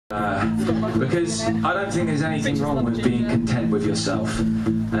Because I don't think there's anything wrong with being content with yourself,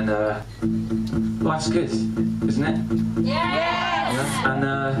 and life's good, isn't it? Yeah.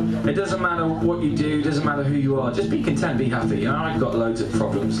 And it doesn't matter what you do, doesn't matter who you are, just be content, be happy. I've got loads of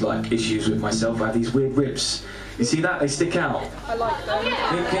problems, like issues with myself. I have these weird ribs. You see that? They stick out. I like them.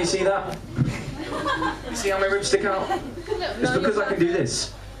 Can you see that? You see how my ribs stick out? It's because I can do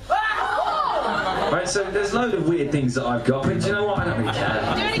this. Right, so there's a load of weird things that I've got, but do you know what? I don't really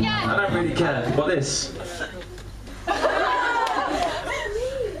care. Do it again! I don't really care. What this?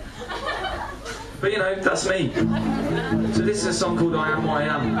 But you know, that's me. So this is a song called I Am What I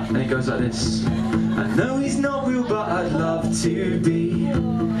Am, and it goes like this. I know he's not real, but I'd love to be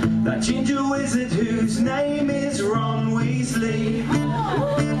that ginger wizard whose name is Ron Weasley.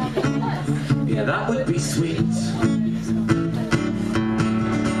 Yeah, that would be sweet.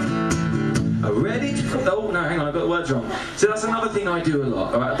 Ready to put... Oh, no, hang on, I got the words wrong. So that's another thing I do a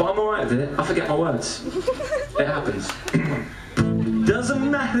lot, alright? But I'm alright with it. I forget my words. It happens. Doesn't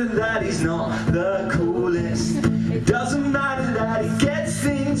matter that he's not the coolest. It doesn't matter that he gets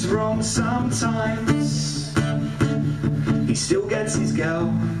things wrong sometimes. He still gets his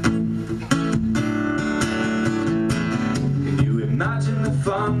girl. Can you imagine the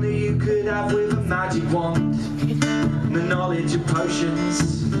fun that you could have with a magic wand? And the knowledge of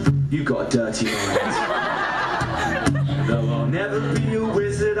potions? You got a dirty mind. Though I'll never be a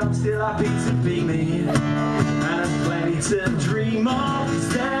wizard, I'm still happy to be me. And I've plenty to dream of. 'Cause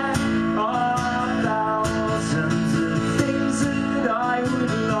there are thousands of things that I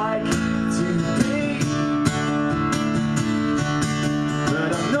would like to be. But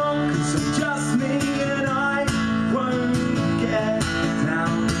I'm not, 'cause I'm just me, and I won't get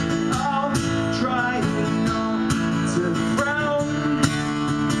down. I'll try not to frown.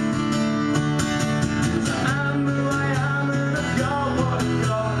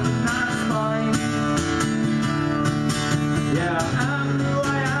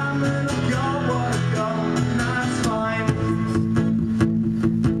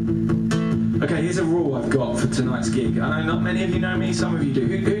 Okay, here's a rule I've got for tonight's gig. I know not many of you know me, some of you do.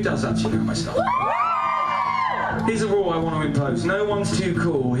 Who does actually know my stuff? Here's a rule I want to impose. No one's too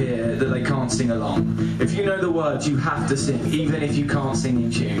cool here that they can't sing along. If you know the words, you have to sing, even if you can't sing in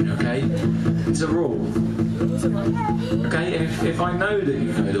tune, okay? It's a rule. Okay, if I know that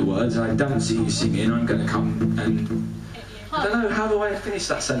you know the words and I don't see you singing, I'm going to come and... I don't know, how do I finish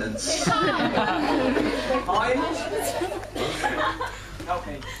that sentence?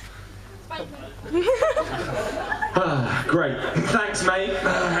 Okay. Great, thanks mate.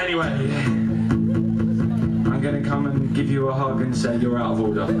 Anyway, I'm going to come and give you a hug and say you're out of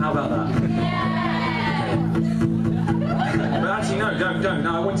order. How about that? Okay. But actually no, don't.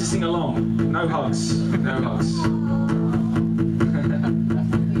 No, I want you to sing along. No hugs. No hugs.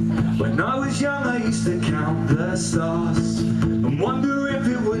 When I was young I used to count the stars and wonder if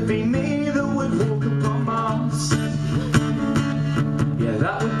it would be me that would walk upon Mars. Yeah,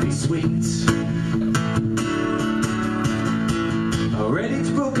 that would be sweet. I read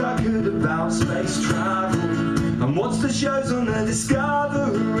each book I could about space travel and watch the shows on the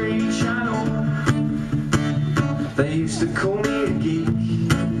Discovery Channel. They used to call me a geek.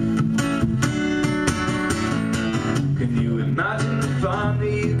 Can you imagine the fun that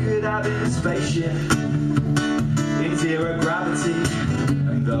you could have in a spaceship in zero gravity?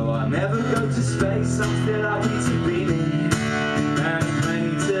 And though I never go to space, I'm still happy to be me. And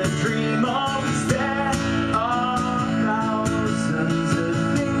plenty to dream of. 'Cause there are thousands of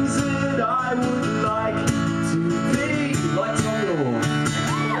things that I would like to be. Like Tom Law.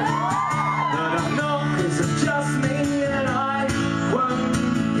 But I'm not, 'cause I'm just me, and I won't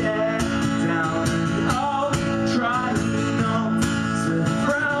get down. And I'll try not to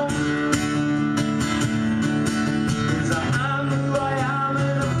frown. 'Cause I am who I am,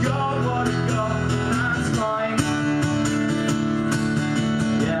 and I've got what I've got, and that's fine.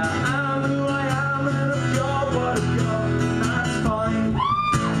 Yeah, I am who I am, and I've got what I've got, and that's fine.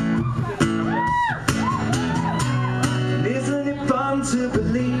 And isn't it fun to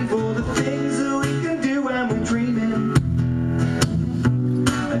believe all the things that we can do when we're dreaming?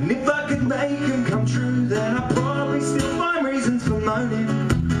 And if I could make them come true, then I'd probably still find reasons for moaning.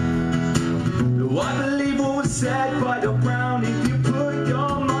 Though I believe what was said by Doc Brown.